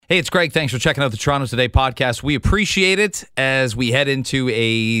Hey, it's Greg. Thanks for checking out the Toronto Today podcast. We appreciate it as we head into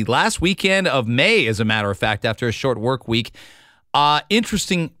a last weekend of May, as a matter of fact, after a short work week.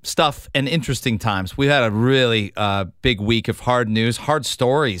 Interesting stuff and interesting times. We've had a really big week of hard news, hard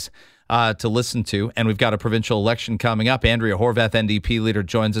stories to listen to, and we've got a provincial election coming up. Andrea Horwath, NDP leader,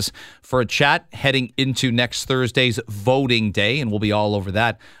 joins us for a chat heading into next Thursday's voting day, and we'll be all over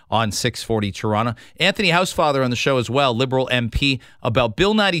that on 640 Toronto. Anthony Housefather on the show as well, Liberal MP, about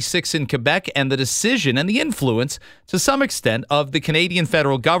Bill 96 in Quebec and the decision and the influence, to some extent, of the Canadian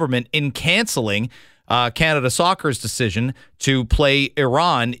federal government in cancelling Canada Soccer's decision to play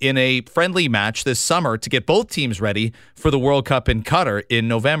Iran in a friendly match this summer to get both teams ready for the World Cup in Qatar in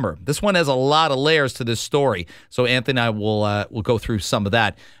November. This one has a lot of layers to this story, so Anthony and I will go through some of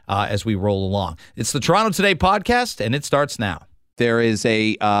that as we roll along. It's the Toronto Today podcast, and it starts now. There is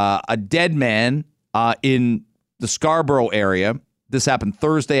a dead man in the Scarborough area. This happened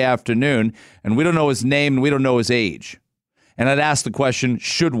Thursday afternoon, and we don't know his name and we don't know his age. And I'd ask the question,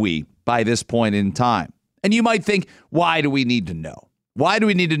 should we by this point in time? And you might think, why do we need to know? Why do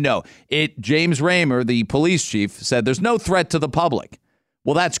we need to know? James Raymer, the police chief, said there's no threat to the public.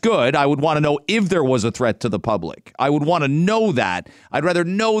 Well, that's good. I would want to know if there was a threat to the public. I would want to know that. I'd rather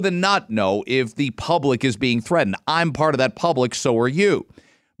know than not know if the public is being threatened. I'm part of that public, so are you.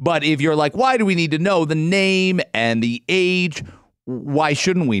 But if you're like, why do we need to know the name and the age? Why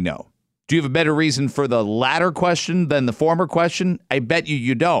shouldn't we know? Do you have a better reason for the latter question than the former question? I bet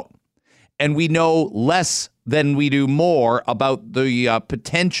you don't. And we know less than we do more about the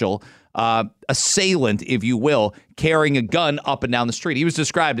potential assailant, if you will, carrying a gun up and down the street. He was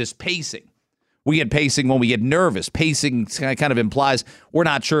described as pacing. We get pacing when we get nervous. Pacing kind of implies we're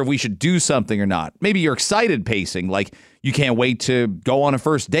not sure if we should do something or not. Maybe you're excited pacing, like you can't wait to go on a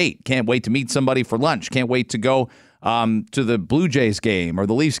first date, can't wait to meet somebody for lunch, can't wait to go to the Blue Jays game or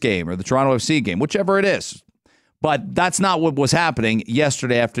the Leafs game or the Toronto FC game, whichever it is. But that's not what was happening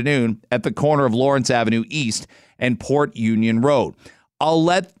yesterday afternoon at the corner of Lawrence Avenue East and Port Union Road. I'll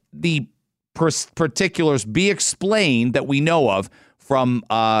let the particulars be explained that we know of from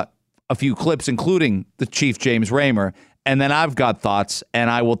a few clips, including the Chief James Raymer, and then I've got thoughts,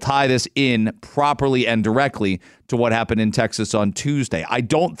 and I will tie this in properly and directly to what happened in Texas on Tuesday. I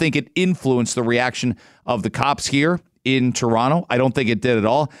don't think it influenced the reaction of the cops here in Toronto. I don't think it did at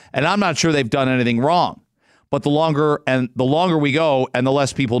all, and I'm not sure they've done anything wrong. But the longer we go and the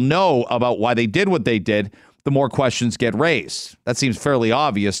less people know about why they did what they did, the more questions get raised. That seems fairly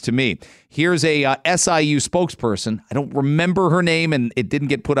obvious to me. Here's a SIU spokesperson. I don't remember her name, and it didn't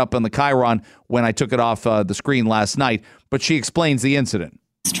get put up on the Chyron when I took it off the screen last night, but she explains the incident.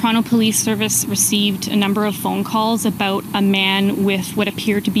 Toronto Police Service received a number of phone calls about a man with what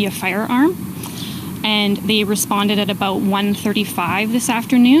appeared to be a firearm, and they responded at about 1:35 this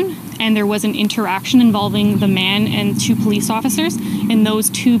afternoon, and there was an interaction involving the man and two police officers, and those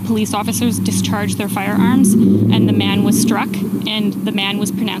two police officers discharged their firearms, and the man was struck, and the man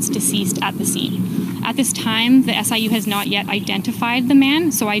was pronounced deceased at the scene. At this time, the SIU has not yet identified the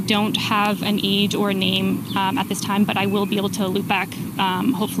man, so I don't have an age or a name at this time, but I will be able to loop back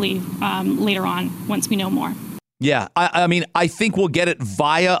hopefully later on once we know more. Yeah, I mean, I think we'll get it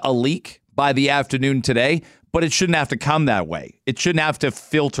via a leak by the afternoon today, but it shouldn't have to come that way. It shouldn't have to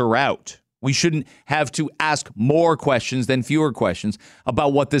filter out. We shouldn't have to ask more questions than fewer questions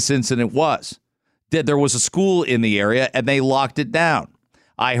about what this incident was. There was a school in the area and they locked it down.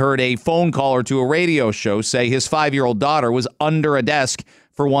 I heard a phone caller to a radio show say his 5-year-old daughter was under a desk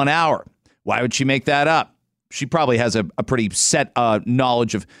for 1 hour. Why would she make that up? She probably has a pretty set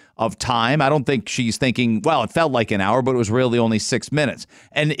knowledge of time. I don't think she's thinking, well, it felt like an hour, but it was really only 6 minutes.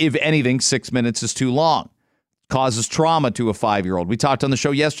 And if anything, 6 minutes is too long. Causes trauma to a 5-year-old. We talked on the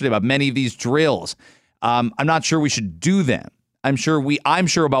show yesterday about many of these drills. I'm not sure we should do them. I'm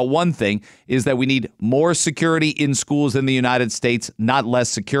sure about one thing is that we need more security in schools in the United States, not less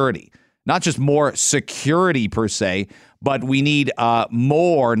security. Not just more security per se, but we need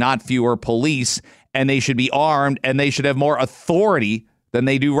more, not fewer police. And they should be armed, and they should have more authority than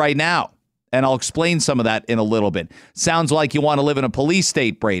they do right now. And I'll explain some of that in a little bit. Sounds like you want to live in a police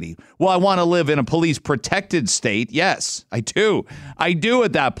state, Brady. Well, I want to live in a police-protected state. Yes, I do. I do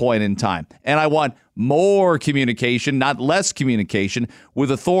at that point in time. And I want more communication, not less communication,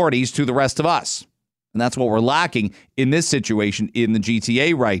 with authorities to the rest of us. And that's what we're lacking in this situation in the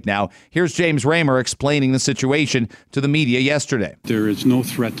GTA right now. Here's James Raymer explaining the situation to the media yesterday. There is no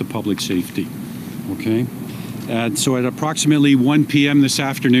threat to public safety. Okay. So at approximately 1 p.m. this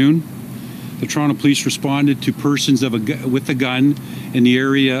afternoon, the Toronto Police responded to persons with a gun in the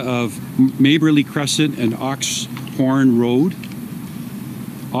area of Maberly Crescent and Oxhorn Road.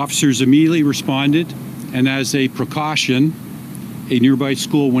 Officers immediately responded, and as a precaution, a nearby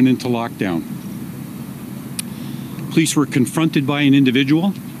school went into lockdown. Police were confronted by an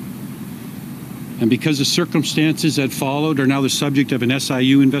individual, and because the circumstances that followed are now the subject of an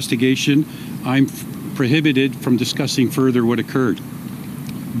SIU investigation, I'm prohibited from discussing further what occurred.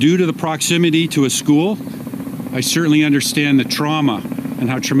 Due to the proximity to a school, I certainly understand the trauma and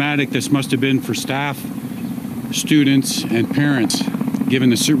how traumatic this must have been for staff, students, and parents, given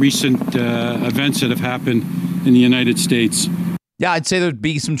the recent events that have happened in the United States. Yeah, I'd say there'd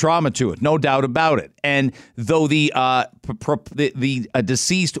be some trauma to it, no doubt about it. And though the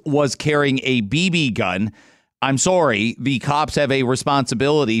deceased was carrying a BB gun, I'm sorry, the cops have a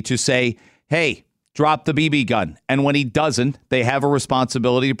responsibility to say, hey, drop the BB gun. And when he doesn't, they have a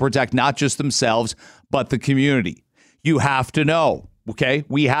responsibility to protect not just themselves, but the community. You have to know, okay?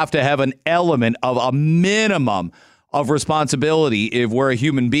 We have to have an element of a minimum of responsibility if we're a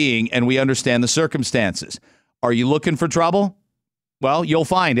human being and we understand the circumstances. Are you looking for trouble? Well, you'll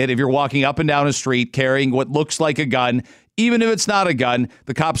find it if you're walking up and down a street carrying what looks like a gun. Even if it's not a gun,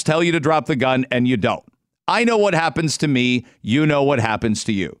 the cops tell you to drop the gun and you don't. I know what happens to me. You know what happens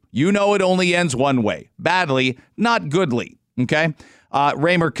to you. You know it only ends one way. Badly, not goodly. Okay?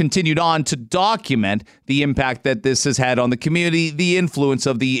 Raymer continued on to document the impact that this has had on the community, the influence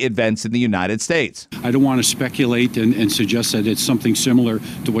of the events in the United States. I don't want to speculate and suggest that it's something similar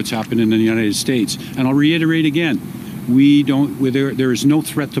to what's happened in the United States. And I'll reiterate again, there is no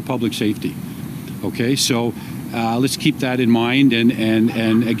threat to public safety. Okay, so let's keep that in mind.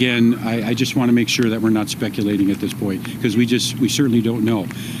 And again, I just want to make sure that we're not speculating at this point, because we certainly don't know.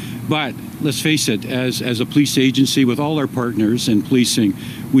 But let's face it, as a police agency with all our partners in policing,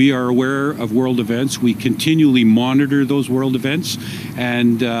 we are aware of world events. We continually monitor those world events,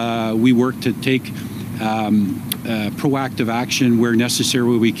 and we work to take proactive action where necessary,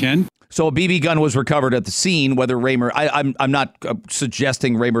 where we can. So a BB gun was recovered at the scene. Whether Raymer, I'm not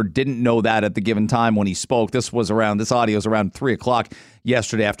suggesting Raymer didn't know that at the given time when he spoke. This audio is around 3:00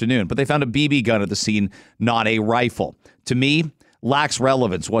 yesterday afternoon. But they found a BB gun at the scene, not a rifle. To me, lacks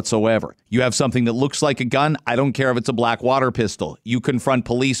relevance whatsoever. You have something that looks like a gun. I don't care if it's a black water pistol. You confront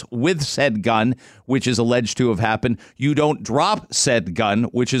police with said gun, which is alleged to have happened. You don't drop said gun,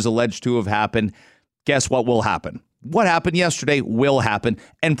 which is alleged to have happened. Guess what will happen? What happened yesterday will happen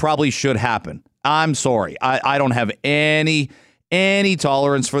and probably should happen. I'm sorry. I don't have any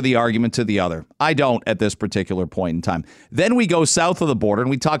tolerance for the argument to the other. I don't at this particular point in time. Then we go south of the border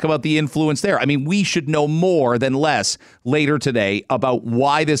and we talk about the influence there. I mean, we should know more than less later today about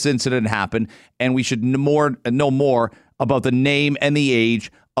why this incident happened, and we should know more about the name and the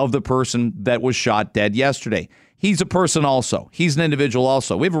age of the person that was shot dead yesterday. He's a person also. He's an individual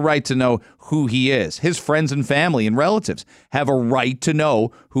also. We have a right to know who he is. His friends and family and relatives have a right to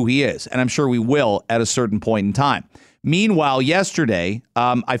know who he is. And I'm sure we will at a certain point in time. Meanwhile, yesterday,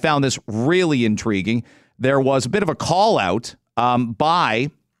 I found this really intriguing. There was a bit of a call out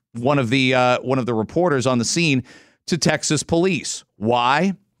by one of the reporters on the scene to Texas police.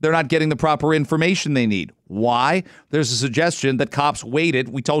 Why? They're not getting the proper information they need. Why? There's a suggestion that cops waited,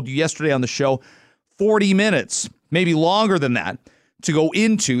 we told you yesterday on the show, 40 minutes, maybe longer than that, to go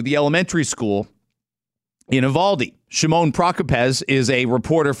into the elementary school in Uvalde. Shimon Prokopez is a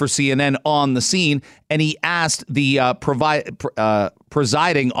reporter for CNN on the scene, and he asked the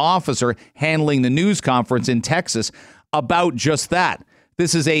presiding officer handling the news conference in Texas about just that.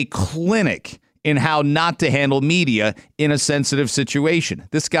 This is a clinic in how not to handle media in a sensitive situation.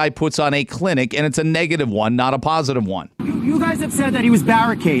 This guy puts on a clinic, and it's a negative one, not a positive one. You guys have said that he was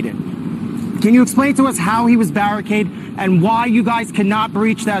barricaded. Can you explain to us how he was barricaded and why you guys cannot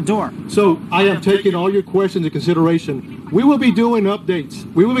breach that door? So I am taking all your questions into consideration. We will be doing updates.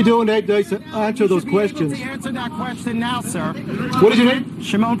 We will be doing updates to answer those questions. To answer that question now, sir. What is your name?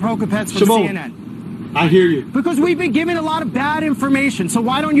 Shimon Prokopez from Shimon. CNN. I hear you. Because we've been given a lot of bad information. So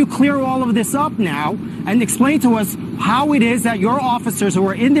why don't you clear all of this up now and explain to us how it is that your officers who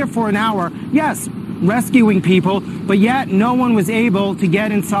were in there for an hour, yes, rescuing people, but yet no one was able to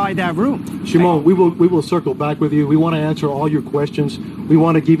get inside that room. Shimon, we will circle back with you. We want to answer all your questions. We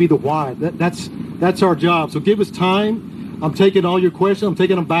want to give you the why. That's our job. So give us time. I'm taking all your questions. I'm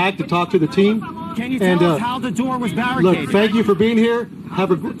taking them back to talk to the team. Can you tell us how the door was barricaded? Look, thank you for being here.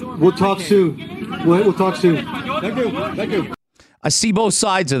 We'll talk soon. We'll talk soon. Thank you. I see both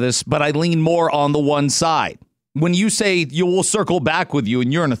sides of this, but I lean more on the one side. When you say you will circle back with you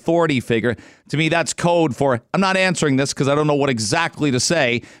and you're an authority figure, to me, that's code for I'm not answering this because I don't know what exactly to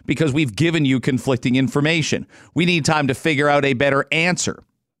say because we've given you conflicting information. We need time to figure out a better answer.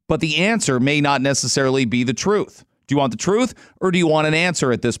 But the answer may not necessarily be the truth. Do you want the truth or do you want an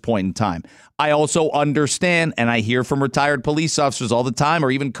answer at this point in time? I also understand, and I hear from retired police officers all the time,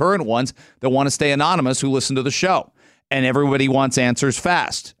 or even current ones that want to stay anonymous who listen to the show. And everybody wants answers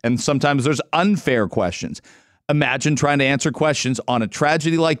fast. And sometimes there's unfair questions. Imagine trying to answer questions on a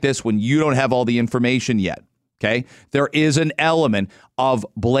tragedy like this when you don't have all the information yet. Okay, there is an element of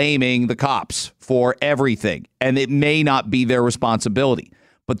blaming the cops for everything, and it may not be their responsibility.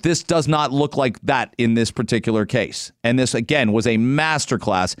 But this does not look like that in this particular case. And this, again, was a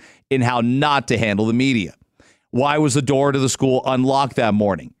masterclass in how not to handle the media. Why was the door to the school unlocked that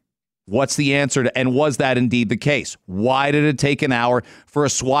morning? What's the answer to, and was that indeed the case? Why did it take an hour for a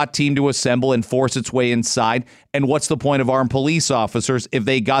SWAT team to assemble and force its way inside? And what's the point of armed police officers if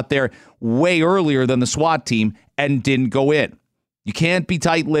they got there way earlier than the SWAT team and didn't go in? You can't be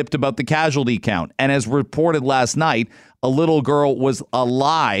tight-lipped about the casualty count. And as reported last night, a little girl was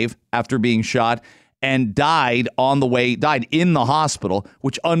alive after being shot and died in the hospital,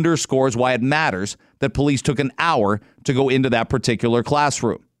 which underscores why it matters that police took an hour to go into that particular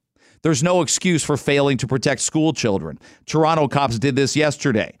classroom. There's no excuse for failing to protect school children. Toronto cops did this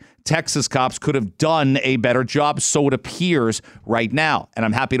yesterday. Texas cops could have done a better job, so it appears right now. And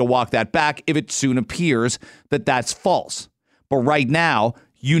I'm happy to walk that back if it soon appears that that's false. But right now,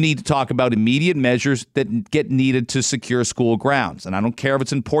 you need to talk about immediate measures that get needed to secure school grounds. And I don't care if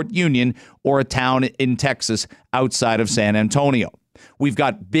it's in Port Union or a town in Texas outside of San Antonio. We've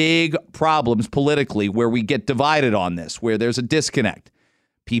got big problems politically where we get divided on this, where there's a disconnect.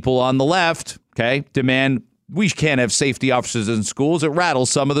 People on the left, demand we can't have safety officers in schools. It rattles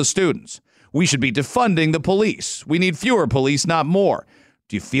some of the students. We should be defunding the police. We need fewer police, not more.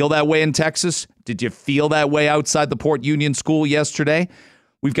 Do you feel that way in Texas? Did you feel that way outside the Port Union school yesterday?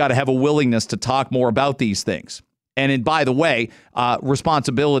 We've got to have a willingness to talk more about these things. And by the way,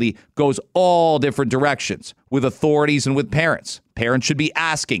 responsibility goes all different directions with authorities and with parents. Parents should be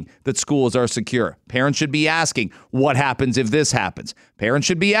asking that schools are secure. Parents should be asking what happens if this happens. Parents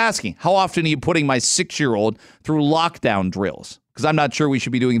should be asking, how often are you putting my 6-year-old through lockdown drills? Because I'm not sure we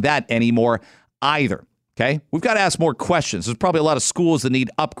should be doing that anymore either. Okay, we've got to ask more questions. There's probably a lot of schools that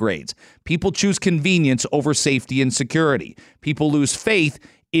need upgrades. People choose convenience over safety and security. People lose faith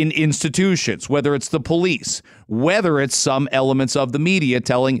in institutions, whether it's the police, whether it's some elements of the media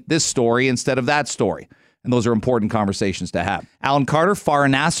telling this story instead of that story. And those are important conversations to have. Alan Carter, Farah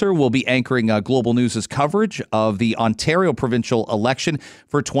Nasser will be anchoring Global News' coverage of the Ontario provincial election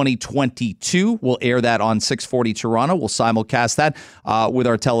for 2022. We'll air that on 640 Toronto. We'll simulcast that with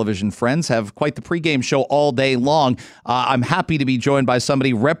our television friends. Have quite the pregame show all day long. I'm happy to be joined by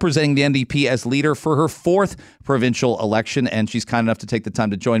somebody representing the NDP as leader for her 4th provincial election, and she's kind enough to take the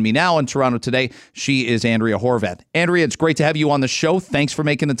time to join me now in Toronto today. She is Andrea Horwath. Andrea, it's great to have you on the show. Thanks for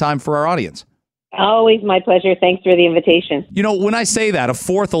making the time for our audience. Always my pleasure. Thanks for the invitation. You know, when I say that, a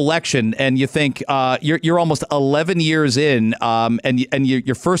 4th election, and you think you're almost 11 years in, and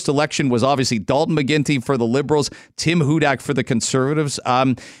your first election was obviously Dalton McGuinty for the Liberals, Tim Hudak for the Conservatives.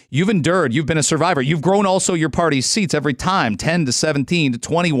 You've endured. You've been a survivor. You've grown also your party's seats every time, 10 to 17 to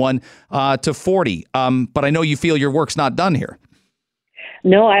 21 to 40. But I know you feel your work's not done here.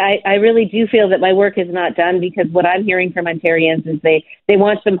 No, I really do feel that my work is not done, because what I'm hearing from Ontarians is they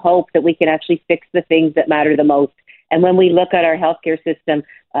want some hope that we can actually fix the things that matter the most. And when we look at our healthcare system,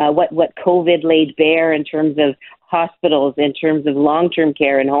 what COVID laid bare in terms of hospitals, in terms of long-term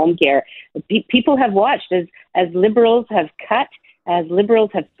care and home care, people have watched as Liberals have cut, as Liberals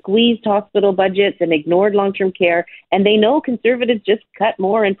have squeezed hospital budgets and ignored long-term care, and they know Conservatives just cut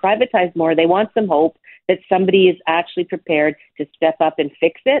more and privatize more. They want some hope that somebody is actually prepared to step up and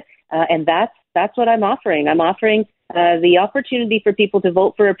fix it. And that's what I'm offering. I'm offering the opportunity for people to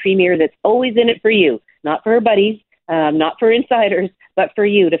vote for a premier that's always in it for you, not for her buddies, not for insiders, but for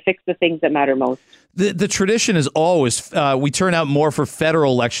you to fix the things that matter most. The tradition is always we turn out more for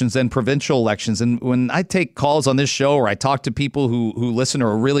federal elections than provincial elections. And when I take calls on this show, or I talk to people who listen or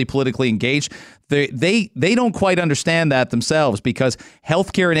are really politically engaged, they don't quite understand that themselves, because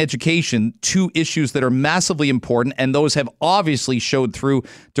healthcare and education, 2 issues that are massively important, and those have obviously showed through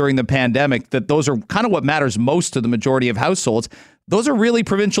during the pandemic, that those are kind of what matters most to the majority of households. Those are really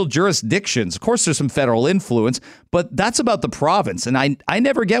provincial jurisdictions. Of course, there's some federal influence, but that's about the province. And I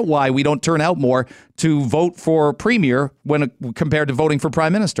never get why we don't turn out more to vote for premier compared to voting for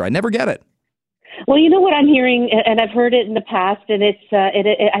prime minister. I never get it. Well, you know what I'm hearing, and I've heard it in the past, and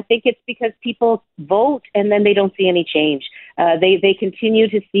I think it's because people vote and then they don't see any change. They continue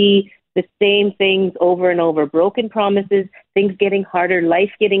to see the same things over and over, broken promises, things getting harder,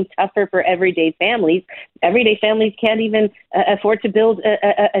 life getting tougher for everyday families. Everyday families can't even afford to build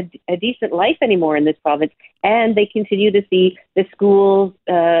a decent life anymore in this province. And they continue to see the schools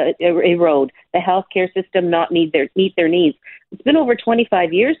erode, the healthcare system not meet their needs. It's been over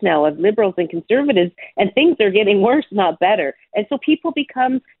 25 years now of Liberals and Conservatives, and things are getting worse, not better. And so people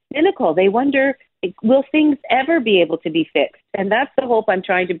become cynical. They wonder, will things ever be able to be fixed? And that's the hope I'm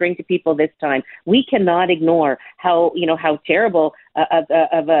trying to bring to people this time. We cannot ignore how terrible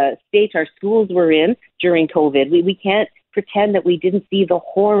of a state our schools were in during COVID. We can't pretend that we didn't see the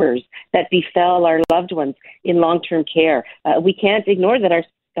horrors that befell our loved ones in long-term care. We can't ignore that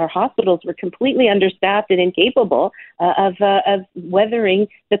our hospitals were completely understaffed and incapable of weathering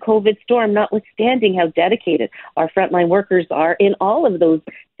the COVID storm, notwithstanding how dedicated our frontline workers are in all of those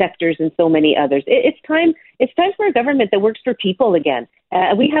sectors and so many others. It's time for a government that works for people again.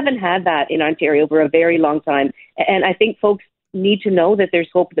 We haven't had that in Ontario for a very long time, and I think folks need to know that there's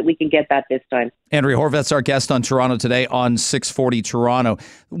hope that we can get that this time. Andrea Horwath's our guest on Toronto Today on 640 Toronto.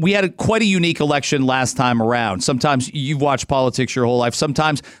 We had quite a unique election last time around. Sometimes you've watched politics your whole life.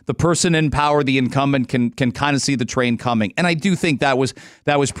 Sometimes the person in power, the incumbent, can kind of see the train coming. And I do think that was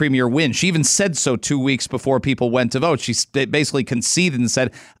Premier Wynne. She even said so 2 weeks before people went to vote. She basically conceded and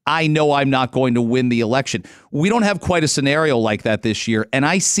said, I know I'm not going to win the election. We don't have quite a scenario like that this year. And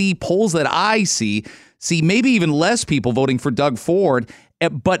I see polls that I see maybe even less people voting for Doug Ford,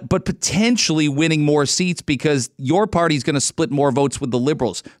 but potentially winning more seats because your party's going to split more votes with the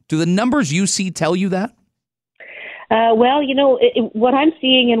Liberals. Do the numbers you see tell you that? Well, what I'm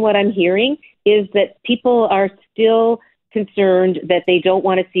seeing and what I'm hearing is that people are still concerned that they don't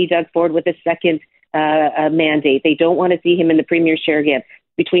want to see Doug Ford with a second mandate. They don't want to see him in the Premier's chair again.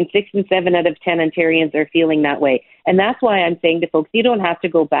 Between 6 and 7 out of 10 Ontarians are feeling that way. And that's why I'm saying to folks, you don't have to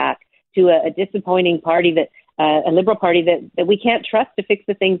go back to a disappointing party, a Liberal Party that we can't trust to fix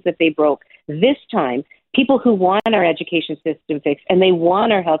the things that they broke. This time, people who want our education system fixed and they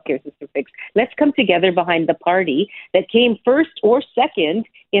want our healthcare system fixed, let's come together behind the party that came first or second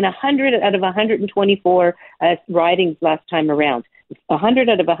in 100 out of 124 ridings last time around. 100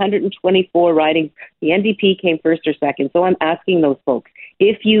 out of 124 ridings, the NDP came first or second. So I'm asking those folks,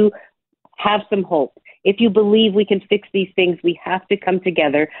 if you have some hope, if you believe we can fix these things, we have to come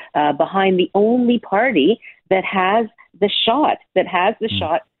together behind the only party that has the shot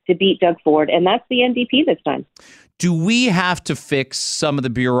to beat Doug Ford, and that's the NDP this time. Do we have to fix some of the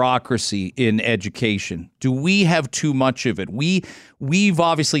bureaucracy in education? Do we have too much of it? We've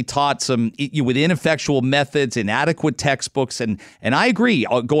obviously taught some with ineffectual methods, inadequate textbooks, and I agree,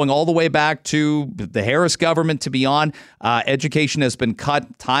 going all the way back to the Harris government to beyond, education has been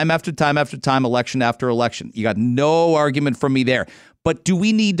cut time after time after time, election after election. You got no argument from me there. But do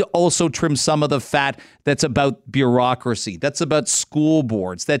we need to also trim some of the fat that's about bureaucracy, that's about school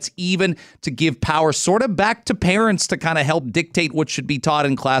boards, that's even to give power sort of back to parents to kind of help dictate what should be taught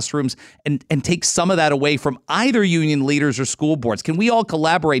in classrooms and take some of that away from either union leaders or school boards? Can we all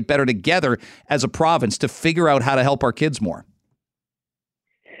collaborate better together as a province to figure out how to help our kids more?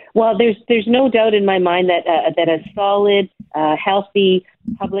 Well, there's no doubt in my mind that a solid, healthy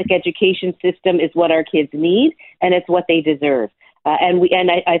public education system is what our kids need, and it's what they deserve.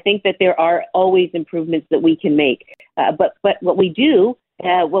 I think that there are always improvements that we can make. But what we do,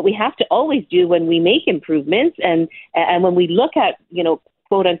 what we have to always do when we make improvements and when we look at,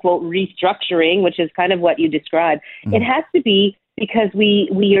 quote unquote, restructuring, which is kind of what you described, it has to be because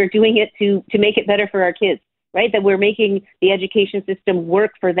we are doing it to make it better for our kids, right? That we're making the education system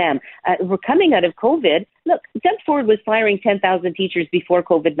work for them. We're coming out of COVID. Look, Doug Ford was firing 10,000 teachers before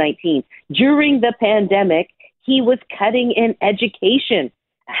COVID-19. During the pandemic, he was cutting in education.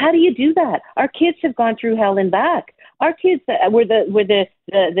 How do you do that? Our kids have gone through hell and back. Our kids were the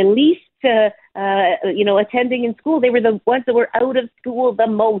least attending in school. They were the ones that were out of school the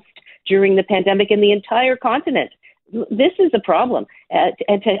most during the pandemic in the entire continent. This is a problem.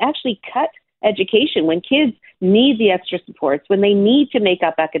 And to actually cut education when kids need the extra supports, when they need to make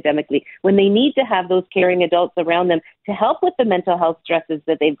up academically, when they need to have those caring adults around them to help with the mental health stresses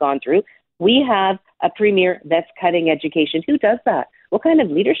that they've gone through, we have a premier that's cutting education. Who does that? What kind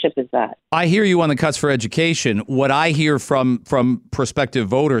of leadership is that? I hear you on the cuts for education. What I hear from prospective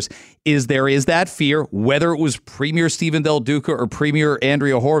voters is there is that fear, whether it was Premier Stephen Del Duca or Premier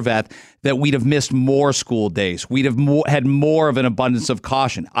Andrea Horwath, that we'd have missed more school days. We'd have had more of an abundance of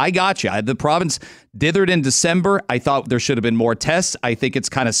caution. I got you. The province dithered in December. I thought there should have been more tests. I think it's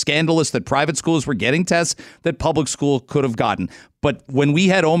kind of scandalous that private schools were getting tests that public school could have gotten. But when we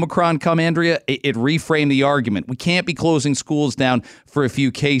had Omicron come, Andrea, it reframed the argument. We can't be closing schools down for a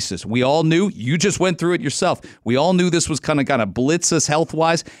few cases. We all knew, you just went through it yourself. We all knew this was kind of blitz us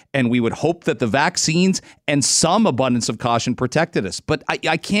health-wise, and we would hope that the vaccines and some abundance of caution protected us. But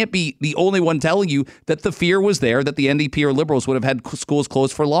I can't be the only one telling you that the fear was there that the NDP or Liberals would have had schools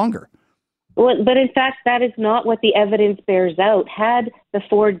closed for longer. Well, but in fact, that is not what the evidence bears out. Had the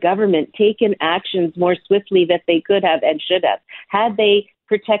Ford government taken actions more swiftly that they could have and should have, had they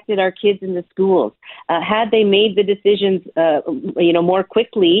protected our kids in the schools, had they made the decisions, more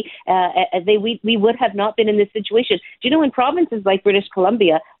quickly, we would have not been in this situation. Do you know, in provinces like British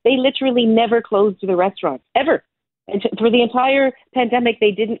Columbia, they literally never closed the restaurants, ever. And for the entire pandemic,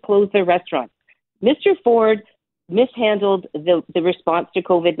 they didn't close their restaurants. Mr. Ford mishandled the response to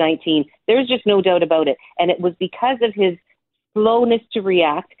COVID-19. There's just no doubt about it. And it was because of his slowness to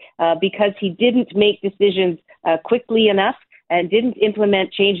react, because he didn't make decisions quickly enough and didn't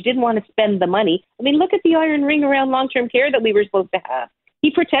implement change, didn't want to spend the money. I mean, look at the iron ring around long-term care that we were supposed to have.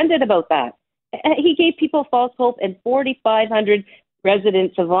 He pretended about that. He gave people false hope, and 4,500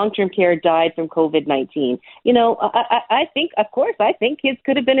 residents of long-term care died from COVID-19. You know, I think kids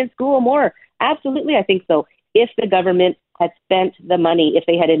could have been in school more. Absolutely, I think so. If the government had spent the money, if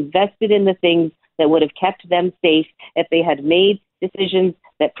they had invested in the things that would have kept them safe, if they had made decisions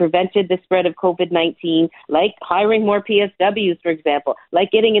that prevented the spread of COVID-19, like hiring more PSWs, for example,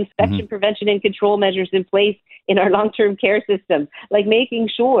 like getting infection prevention and control measures in place in our long-term care system, like making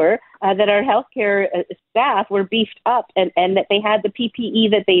sure that our healthcare staff were beefed up and that they had the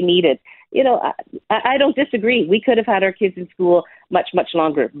PPE that they needed. You know, I don't disagree. We could have had our kids in school much, much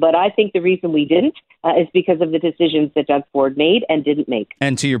longer. But I think the reason we didn't is because of the decisions that Doug Ford made and didn't make.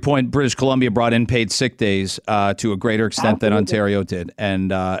 And to your point, British Columbia brought in paid sick days to a greater extent than Ontario did.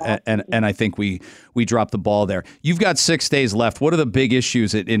 And I think we dropped the ball there. You've got 6 days left. What are the big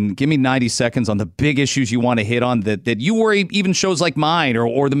issues? Give me 90 seconds on the big issues you want to hit on that you worry even shows like mine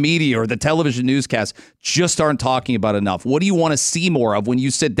or the media or the television newscasts just aren't talking about enough. What do you want to see more of when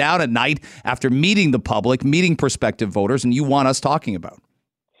you sit down at night after meeting the public, meeting prospective voters, and you want us talking about?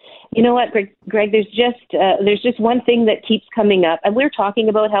 You know what, Greg, there's just one thing that keeps coming up, and we're talking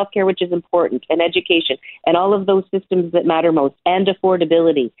about healthcare, which is important, and education, and all of those systems that matter most, and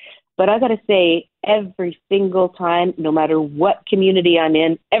affordability. But I got to say, every single time, no matter what community I'm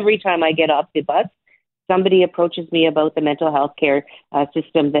in, every time I get off the bus, somebody approaches me about the mental health care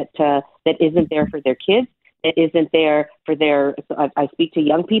system that isn't there for their kids. It isn't there for I speak to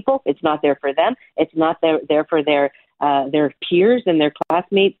young people. It's not there for them. It's not there for their peers and their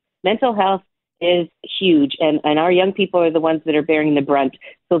classmates. Mental health is huge, and our young people are the ones that are bearing the brunt.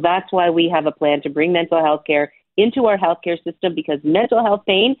 So that's why we have a plan to bring mental health care into our healthcare system, because mental health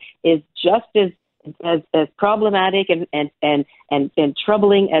pain is just as problematic and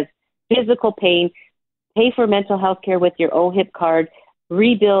troubling as physical pain. Pay for mental health care with your OHIP card.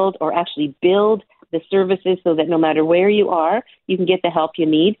 Rebuild or actually build the services so that no matter where you are, you can get the help you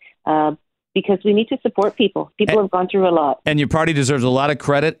need, because we need to support people. People have gone through a lot. And your party deserves a lot of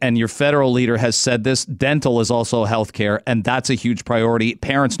credit, and your federal leader has said this. Dental is also health care, and that's a huge priority.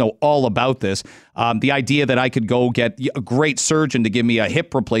 Parents know all about this. The idea that I could go get a great surgeon to give me a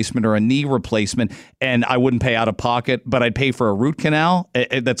hip replacement or a knee replacement, and I wouldn't pay out of pocket, but I'd pay for a root canal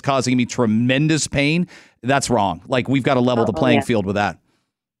that's causing me tremendous pain, that's wrong. Like, we've got to level the playing field with that.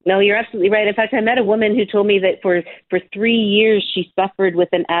 No, you're absolutely right. In fact, I met a woman who told me that for 3 years she suffered with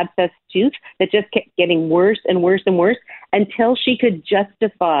an abscessed tooth that just kept getting worse and worse and worse until she could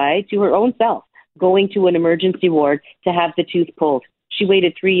justify to her own self going to an emergency ward to have the tooth pulled. She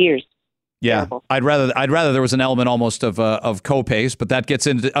waited 3 years. Yeah, Terrible. I'd rather there was an element almost of co-pays, but that gets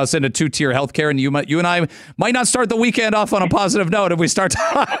us into two-tier healthcare, and you and I might not start the weekend off on a positive note if we start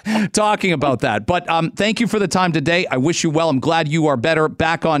talking about that. But thank you for the time today. I wish you well. I'm glad you are better,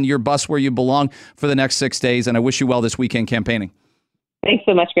 back on your bus where you belong for the next 6 days, and I wish you well this weekend campaigning. Thanks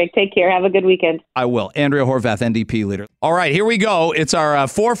so much, Greg. Take care. Have a good weekend. I will. Andrea Horwath, NDP leader. All right, here we go. It's our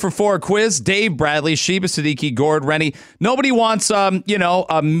 4 for 4 quiz. Dave Bradley, Sheba Siddiqui, Gord Rennie. Nobody wants,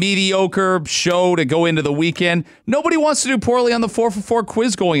 a mediocre show to go into the weekend. Nobody wants to do poorly on the 4 for 4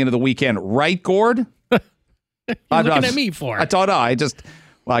 quiz going into the weekend, right, Gord? You're looking at me for? I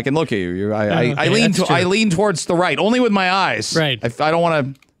can look at you. I lean towards the right, only with my eyes. Right. I don't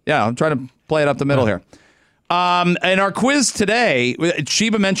want to. Yeah, I'm trying to play it up the middle here. And our quiz today,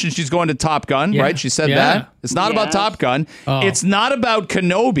 Sheba mentioned she's going to Top Gun, right? She said that. It's not about Top Gun. Oh. It's not about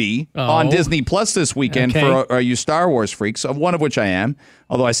Kenobi on Disney Plus this weekend for you Star Wars freaks, one of which I am,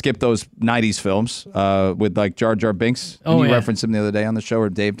 although I skipped those 90s films with like Jar Jar Binks. You referenced him the other day on the show, or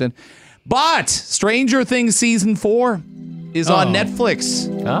Dave did. But Stranger Things Season 4. is on Netflix.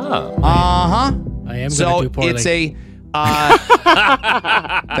 Ah. I am So going to do poorly. it's a.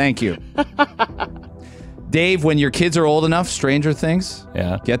 Thank you, Dave. When your kids are old enough, Stranger Things.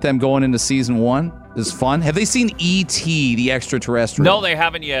 Yeah. Get them going into season 1. This is fun. Have they seen E.T. the Extraterrestrial? No, they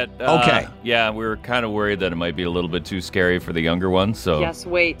haven't yet. Okay. Yeah, we were kind of worried that it might be a little bit too scary for the younger ones. So. Yes,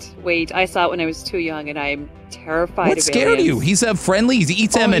 wait. I saw it when I was too young, and I'm terrified What of scared you? aliens. He's friendly. He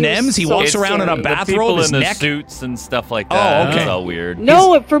eats M&Ms. He so walks around in a scary. The bathrobe. people His in the neck. suits and stuff like that. okay. It's all weird.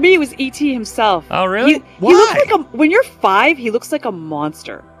 No, for me, it was E.T. himself. Oh, really? He looks like when you're 5, he looks like a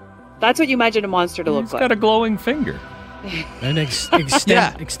monster. That's what you imagine a monster to look He's like. got a glowing finger. And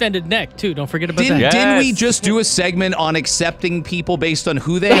extended neck, too. Don't forget about Didn't, that. didn't we just do a segment on accepting people based on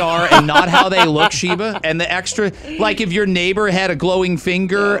who they are and not how they look, Sheba? And the extra, like if your neighbor had a glowing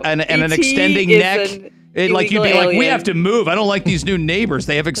finger and an E.T. extending is neck, like you'd illegal be like, we alien. have to move. I don't like these new neighbors.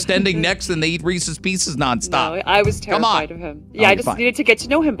 They have extending necks and they eat Reese's Pieces nonstop. No, I was Come on. terrified of him. Oh, Yeah, I you're just fine. needed to get to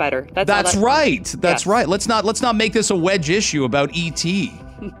know him better. That's right. That's Yes. right. Let's not make this a wedge issue about E.T.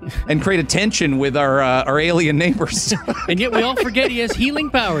 and create a tension with our alien neighbors. And yet we all forget he has healing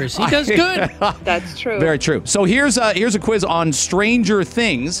powers. He does good. That's true. Very true. So here's a quiz on Stranger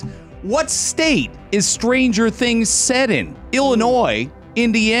Things. What state is Stranger Things set in? Illinois,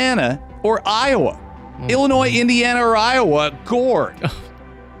 Indiana, or Iowa? Illinois, Indiana, or Iowa? Gord.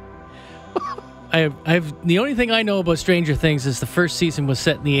 I've the only thing I know about Stranger Things is the first season was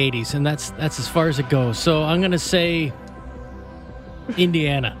set in the 80s, and that's as far as it goes. So I'm going to say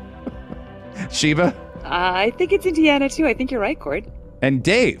Indiana. Sheba I think it's Indiana, too. I think you're right, Cord. and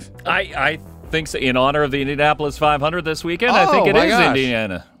Dave. I think so. In honor of the Indianapolis 500 this weekend, I think Oh, it my is gosh.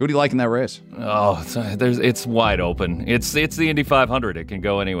 Indiana. Who do you like in that race? Oh, it's wide open. It's the Indy 500. It can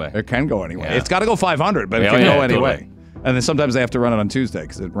go anyway. It can go anyway. Yeah. It's got to go 500, but it Yeah, can yeah, go anyway. totally. And then sometimes they have to run it on Tuesday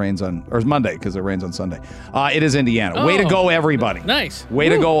because it rains on, or Monday because it rains on Sunday. It is Indiana. Way to Oh. go, everybody. Nice. Way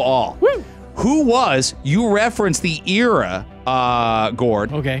to go, all. Who was, you referenced the era,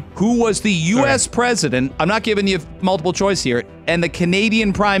 Gord. Okay. Who was the U.S. president? I'm not giving you multiple choice here. And the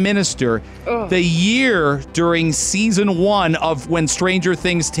Canadian prime minister the year during season 1 of when Stranger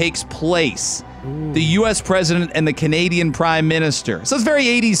Things takes place. The U.S. president and the Canadian prime minister. So it's very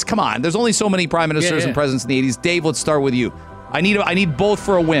 80s. Come on. There's only so many prime ministers and presidents in the 80s. Dave, let's start with you. I need both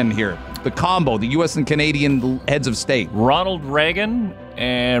for a win here. The combo, the U.S. and Canadian heads of state. Ronald Reagan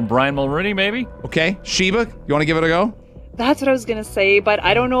and Brian Mulroney, maybe? Okay. Sheba, you want to give it a go? That's what I was going to say, but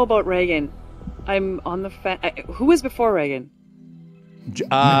I don't know about Reagan. I'm on the fence. Who was before Reagan?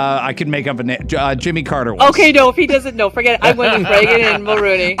 I could make up a name. Jimmy Carter was. Okay, no, if he doesn't know, forget it. I went with Reagan and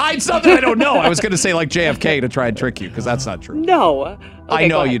Mulroney. It's something I don't know. I was going to say like JFK to try and trick you because that's not true. No. Okay, I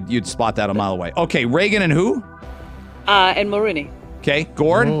know go ahead. you'd spot that a mile away. Okay, Reagan and who? And Mulroney. Okay,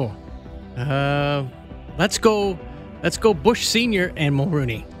 Gord. Let's go Bush Sr. and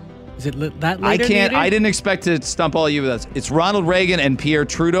Mulroney. Is it that I later? can't. I didn't expect to stump all you with that. It's Ronald Reagan and Pierre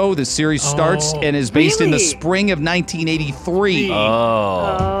Trudeau. The series starts and is based in the Really? spring of 1983.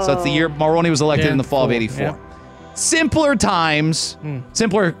 Oh. So it's the year Mulroney was elected Yeah, in the fall of cool, 84. yeah. Simpler times.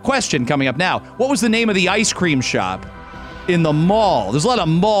 Simpler question coming up now. What was the name of the ice cream shop in the mall? There's a lot of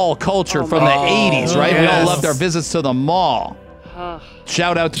mall culture from the 80s, right? We all yes. loved our visits to the mall.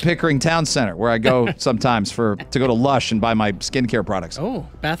 Shout out to Pickering Town Center, where I go sometimes to go to Lush and buy my skincare products. Oh,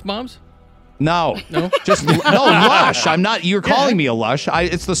 bath bombs? No, just no Lush. I'm not. You're calling me a Lush.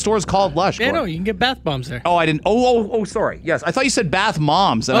 It's the store's called Lush. Yeah, Gordon. no, you can get bath bombs there. Oh, I didn't. Oh, sorry. Yes, I thought you said bath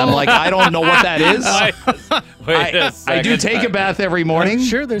moms, and I'm like, I don't know what that is. Wait a I do second. take a bath every morning. I'm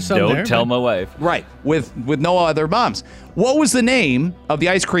sure there's some Don't there. tell but- my wife. Right, with no other moms. What was the name of the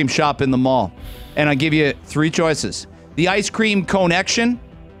ice cream shop in the mall? And I'll give you 3 choices. The Ice Cream Connection,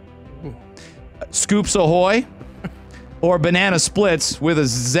 Scoops Ahoy, or Banana Splits with a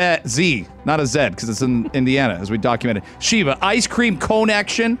Z, not a Z, because it's in Indiana, as we documented. Sheba, Ice Cream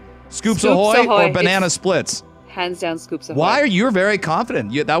Connection, Scoops Ahoy, or Banana Splits? Hands down, Scoops Ahoy. Why are you very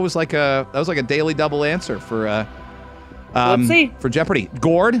confident? That was like a daily double answer for Let's see. for Jeopardy.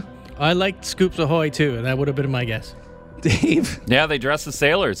 Gord, I liked Scoops Ahoy too, and that would have been my guess. Dave. Yeah, they dress as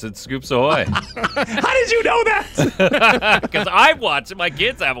sailors at Scoops Ahoy. How did you know that? Because I've watched it. My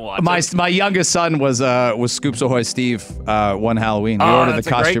kids haven't watched it. My youngest son was Scoops Ahoy Steve one Halloween. He Oh, ordered that's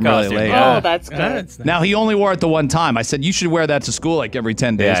the a great costume really costume. late. Yeah. Oh, that's good. That's nice. Now he only wore it the one time. I said you should wear that to school like every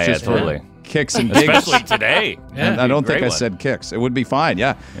 10 days Yeah, just totally. for kicks and gigs. Especially today. And I don't think Great I one. said kicks. It would be fine,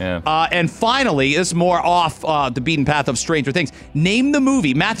 yeah. Yeah. And finally, this is more off the beaten path of Stranger Things. Name the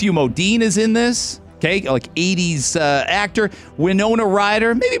movie. Matthew Modine is in this. Okay, like 80s actor. Winona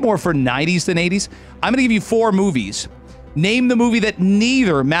Ryder, maybe more for 90s than 80s. I'm going to give you 4 movies. Name the movie that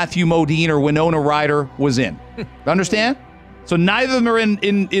neither Matthew Modine or Winona Ryder was in. Understand? So neither of them are in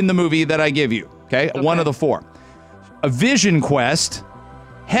the movie that I give you. Okay? One of the four. A Vision Quest,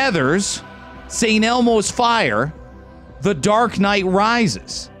 Heathers, St. Elmo's Fire, The Dark Knight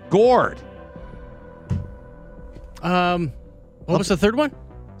Rises. Gord. What was the third one?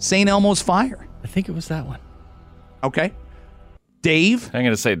 St. Elmo's Fire. I think it was that one. Okay. Dave. I'm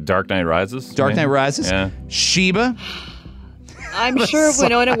going to say Dark Knight Rises. Dark Knight Rises. Yeah. Sheba. I'm sure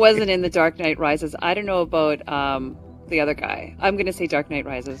Winona wasn't in The Dark Knight Rises. I don't know about the other guy. I'm going to say Dark Knight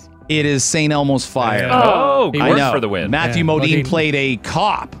Rises. It is St. Elmo's Fire. Oh, he I worked know. for the win. Matthew Modine played a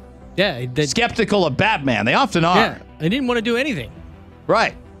cop. Yeah. He did. Skeptical of Batman. They often are. Yeah. They didn't want to do anything.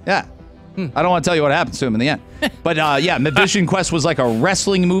 Right. Yeah. I don't want to tell you what happens to him in the end. But yeah, Vision Quest was like a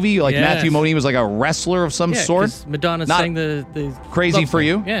wrestling movie. Like Yes. Matthew Modine was like a wrestler of some Yeah, sort. 'cause Madonna Not sang the Crazy love for song.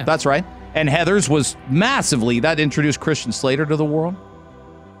 You. Yeah. That's right. And Heathers was massively, that introduced Christian Slater to the world.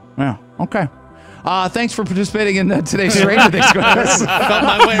 Yeah. Okay. Thanks for participating in today's Stranger Things quiz. Felt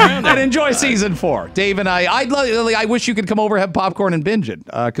my way around there. And enjoy season 4. Dave and I wish you could come over, have popcorn, and binge it.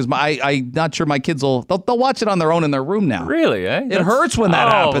 Because I'm not sure my kids they'll watch it on their own in their room now. Really, eh? It hurts when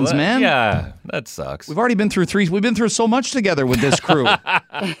that happens, man. Yeah, that sucks. We've already been through 3. We've been through so much together with this crew.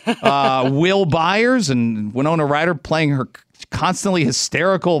 Will Byers and Winona Ryder playing her constantly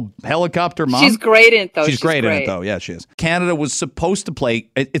hysterical helicopter mom. She's great in it, though. She's great in it, though. Yeah, she is. Canada was supposed to play.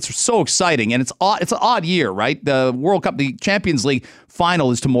 It's so exciting, and it's an odd year, right? The World Cup, the Champions League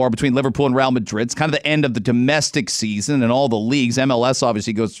final is tomorrow between Liverpool and Real Madrid. It's kind of the end of the domestic season and all the leagues. MLS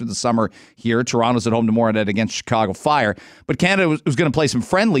obviously goes through the summer here. Toronto's at home tomorrow night against Chicago Fire. But Canada was going to play some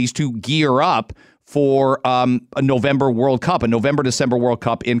friendlies to gear up for a November World Cup, a November-December World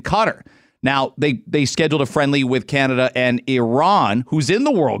Cup in Qatar. Now, they scheduled a friendly with Canada and Iran, who's in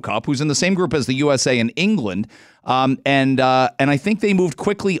the World Cup, who's in the same group as the USA and England. And I think they moved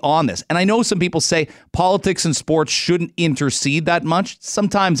quickly on this. And I know some people say politics and sports shouldn't intercede that much.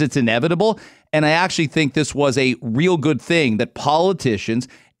 Sometimes it's inevitable. And I actually think this was a real good thing that politicians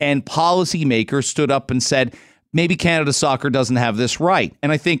and policymakers stood up and said, maybe Canada Soccer doesn't have this right.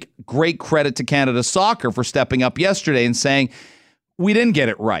 And I think great credit to Canada Soccer for stepping up yesterday and saying, we didn't get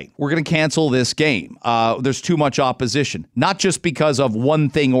it right. We're going to cancel this game. There's too much opposition, not just because of one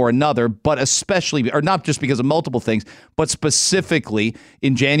thing or another, but especially, or not just because of multiple things, but specifically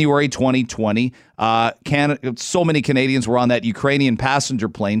in January 2020, Canada, so many Canadians were on that Ukrainian passenger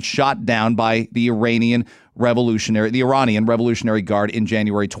plane shot down by the Iranian Revolutionary Guard in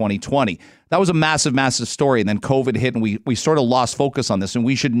January 2020. That was a massive, massive story. And then COVID hit and we sort of lost focus on this. And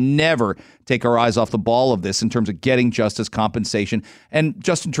we should never take our eyes off the ball of this in terms of getting justice, compensation. And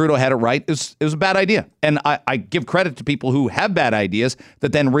Justin Trudeau had it right. It was a bad idea. And I give credit to people who have bad ideas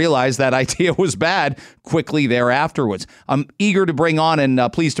that then realize that idea was bad quickly thereafterwards. I'm eager to bring on and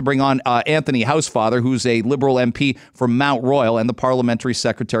pleased to bring on Anthony Housefather, who's a Liberal MP from Mount Royal and the Parliamentary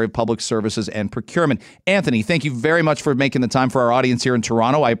Secretary of Public Services and Procurement. Anthony, thank you very much for making the time for our audience here in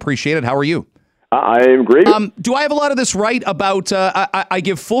Toronto. I appreciate it. How are you? I'm great. Do I have a lot of this right about, I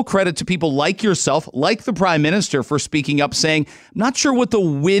give full credit to people like yourself, like the Prime Minister, for speaking up, saying, I'm not sure what the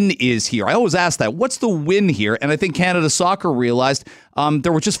win is here. I always ask that. What's the win here? And I think Canada Soccer realized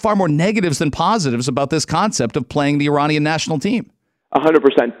there were just far more negatives than positives about this concept of playing the Iranian national team. 100%.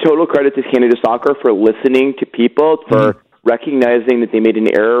 Total credit to Canada Soccer for listening to people, for recognizing that they made an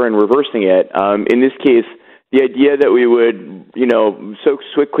error and reversing it. In this case, the idea that we would,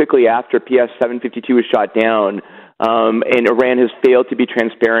 so quickly after PS 752 was shot down, and Iran has failed to be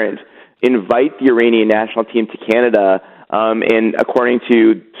transparent, invite the Iranian national team to Canada, and according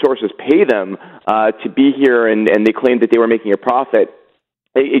to sources, pay them to be here, and they claimed that they were making a profit.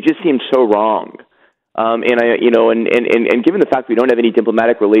 It just seems so wrong. And given the fact we don't have any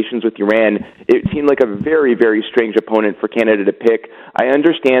diplomatic relations with Iran, it seemed like a very, very strange opponent for Canada to pick. I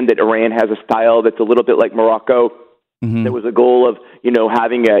understand that Iran has a style that's a little bit like Morocco. Mm-hmm. There was a goal of,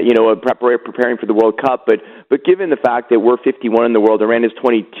 having preparing for the World Cup, but given the fact that we're 51 in the world, Iran is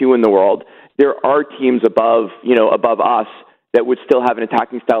 22 in the world, there are teams above us that would still have an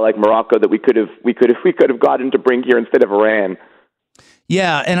attacking style like Morocco that we could have gotten to bring here instead of Iran.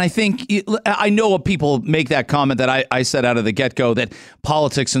 Yeah, and I know people make that comment that I said out of the get-go, that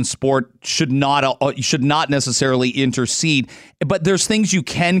politics and sport should not necessarily intercede. But there's things you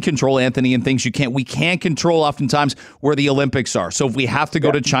can control, Anthony, and things you can't. We can't control oftentimes where the Olympics are. So if we have to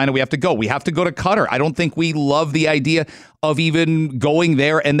go to China, we have to go. We have to go to Qatar. I don't think we love the idea of even going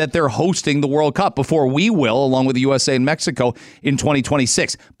there and that they're hosting the World Cup before we will, along with the USA and Mexico in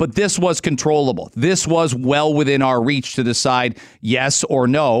 2026. But this was controllable. This was well within our reach to decide yes or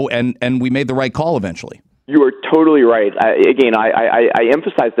no, and we made the right call eventually. You are totally right. I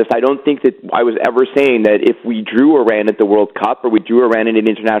emphasize this. I don't think that I was ever saying that if we drew Iran at the World Cup or we drew Iran in an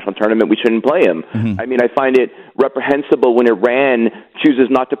international tournament, we shouldn't play them. I mean, I find it reprehensible when Iran chooses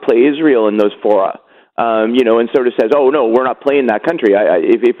not to play Israel in those fora. And sort of says, oh, no, we're not playing that country.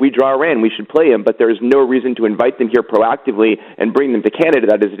 If we draw Iran, we should play them, but there is no reason to invite them here proactively and bring them to Canada.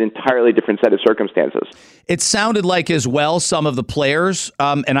 That is an entirely different set of circumstances. It sounded like as well some of the players,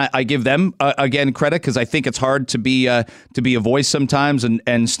 and I give them, again, credit because I think it's hard to be a voice sometimes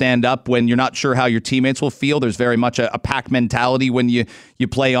and stand up when you're not sure how your teammates will feel. There's very much a pack mentality when you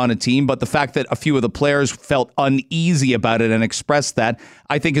play on a team, but the fact that a few of the players felt uneasy about it and expressed that,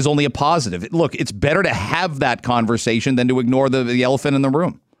 I think is only a positive. Look, it's better to have that conversation than to ignore the elephant in the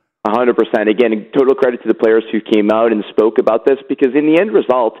room. 100%. Again, total credit to the players who came out and spoke about this, because in the end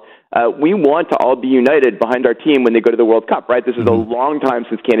result, we want to all be united behind our team when they go to the World Cup, right? This is a long time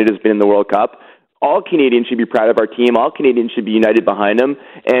since Canada's been in the World Cup. All Canadians should be proud of our team. All Canadians should be united behind them.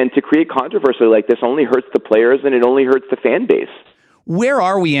 And to create controversy like this only hurts the players, and it only hurts the fan base. Where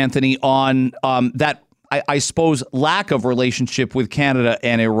are we, Anthony, on that, I suppose, lack of relationship with Canada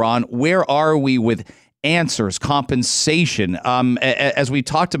and Iran? Where are we with answers, compensation? As we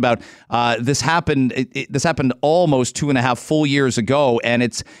talked about, this happened almost 2.5 full years ago, and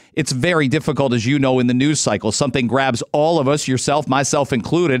it's very difficult, as you know, in the news cycle. Something grabs all of us, yourself, myself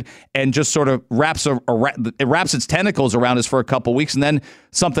included, and just sort of wraps its tentacles around us for a couple weeks, and then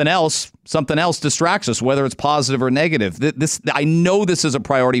something else distracts us, whether it's positive or negative. I know this is a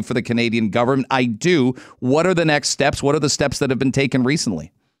priority for the Canadian government. I do. What are the next steps? What are the steps that have been taken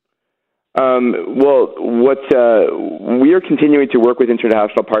recently? We are continuing to work with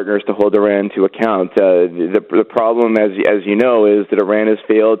international partners to hold Iran to account. The problem, as you know, is that Iran has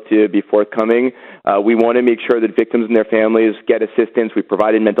failed to be forthcoming. We want to make sure that victims and their families get assistance. We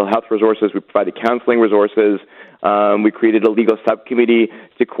provided mental health resources. We provided counseling resources. We created a legal subcommittee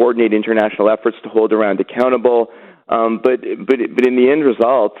to coordinate international efforts to hold Iran accountable. But in the end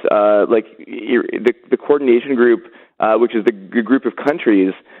result, the coordination group, which is the group of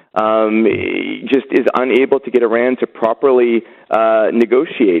countries, just is unable to get Iran to properly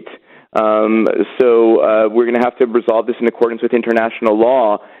negotiate. So we're going to have to resolve this in accordance with international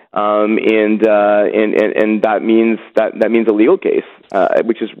law, and that means a legal case,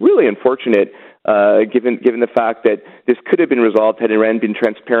 which is really unfortunate, given the fact that this could have been resolved had Iran been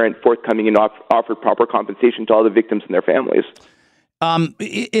transparent, forthcoming, and offered proper compensation to all the victims and their families.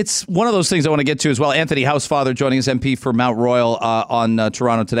 It's one of those things I want to get to as well. Anthony Housefather joining us, MP for Mount Royal on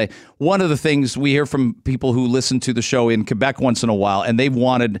Toronto Today. One of the things we hear from people who listen to the show in Quebec once in a while, and they've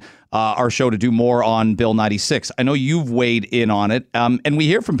wanted our show to do more on Bill 96. I know you've weighed in on it, and we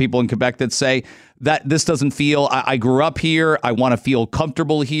hear from people in Quebec that say that this doesn't feel, I grew up here, I want to feel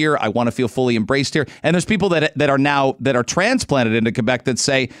comfortable here, I want to feel fully embraced here. And there's people that are transplanted into Quebec that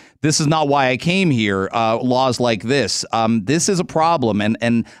say, this is not why I came here, laws like this. This is a problem,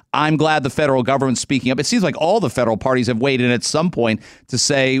 and I'm glad the federal government's speaking up. It seems like all the federal parties have weighed in at some point to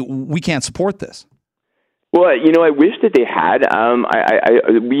say, we can't support this. Well, I wish that they had.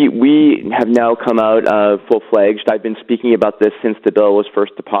 We have now come out full-fledged. I've been speaking about this since the bill was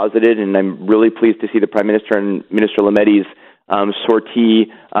first deposited, and I'm really pleased to see the Prime Minister and Minister Lametti's sortie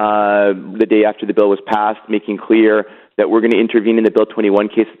the day after the bill was passed, making clear that we're going to intervene in the Bill 21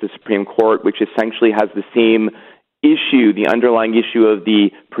 case at the Supreme Court, which essentially has the same issue, the underlying issue of the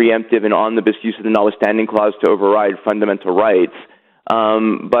preemptive and omnibus use of the notwithstanding clause to override fundamental rights.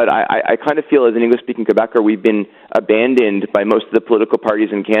 But I kind of feel as an English-speaking Quebecer, we've been abandoned by most of the political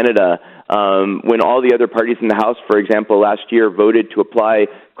parties in Canada. When all the other parties in the House, for example, last year voted to apply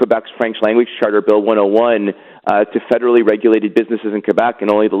Quebec's French language charter, Bill 101, to federally regulated businesses in Quebec, and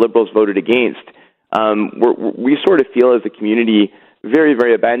only the Liberals voted against, we sort of feel as a community very,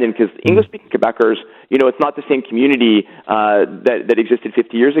 very abandoned, because English-speaking Quebecers, it's not the same community that existed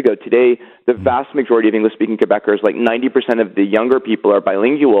 50 years ago. Today, the vast majority of English-speaking Quebecers, like 90% of the younger people, are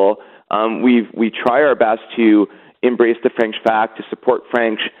bilingual. We try our best to embrace the French fact, to support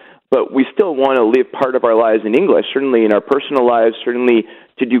French, but we still want to live part of our lives in English, certainly in our personal lives, certainly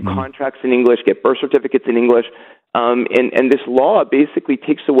to do contracts in English, get birth certificates in English. And this law basically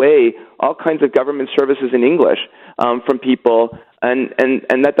takes away all kinds of government services in English from people, and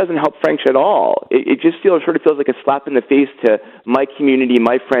that doesn't help French at all. It just sort of feels like a slap in the face to my community,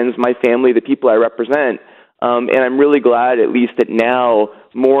 my friends, my family, the people I represent. And I'm really glad, at least, that now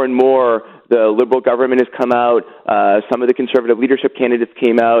more and more the Liberal government has come out, some of the Conservative leadership candidates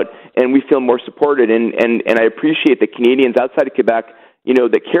came out, and we feel more supported. And I appreciate the Canadians outside of Quebec,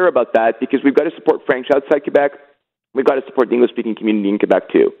 that care about that, because we've got to support French outside Quebec. we've got to support the English-speaking community in Quebec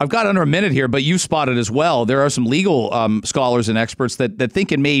too. I've got under a minute here, but you've spotted as well. There are some legal scholars and experts that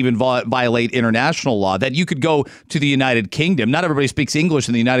think it may even violate international law, that you could go to the United Kingdom. Not everybody speaks English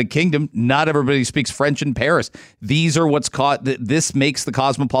in the United Kingdom. Not everybody speaks French in Paris. These are what's caught. This makes the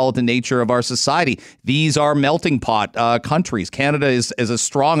cosmopolitan nature of our society. These are melting pot countries. Canada is as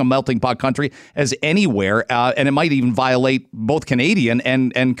strong a melting pot country as anywhere, and it might even violate both Canadian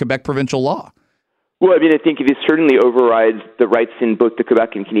and Quebec provincial law. Well, I mean, I think it certainly overrides the rights in both the Quebec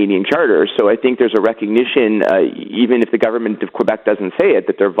and Canadian charters. So I think there's a recognition, even if the government of Quebec doesn't say it,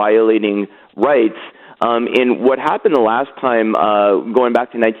 that they're violating rights. And what happened the last time, going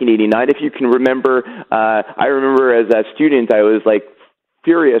back to 1989, if you can remember, I remember as a student, I was like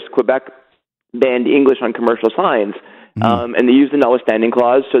furious. Quebec banned English on commercial signs. And they used the notwithstanding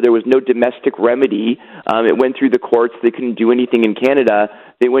clause, so there was no domestic remedy. It went through the courts. They couldn't do anything in Canada.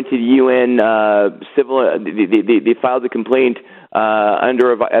 They went to the UN civil. They filed a complaint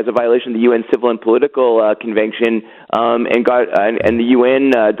as a violation of the UN Civil and Political Convention, and the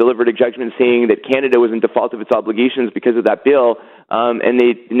UN delivered a judgment saying that Canada was in default of its obligations because of that bill, and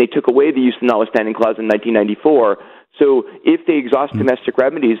they took away the use of the notwithstanding clause in 1994. So if they exhaust domestic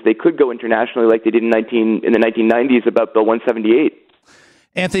remedies, they could go internationally like they did in the 1990s about Bill 178.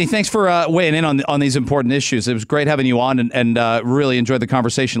 Anthony, thanks for weighing in on these important issues. It was great having you on and really enjoyed the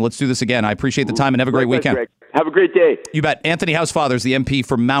conversation. Let's do this again. I appreciate the time and have a great weekend. Greg. Have a great day. You bet. Anthony Housefather is the MP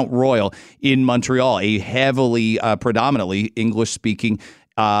for Mount Royal in Montreal, a heavily, predominantly English-speaking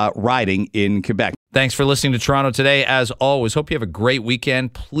riding in Quebec. Thanks for listening to Toronto Today. As always, hope you have a great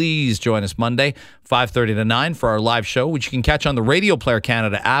weekend. Please join us Monday, 5:30 to 9 for our live show, which you can catch on the Radio Player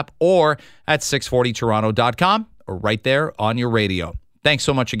Canada app or at 640toronto.com or right there on your radio. Thanks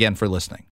so much again for listening.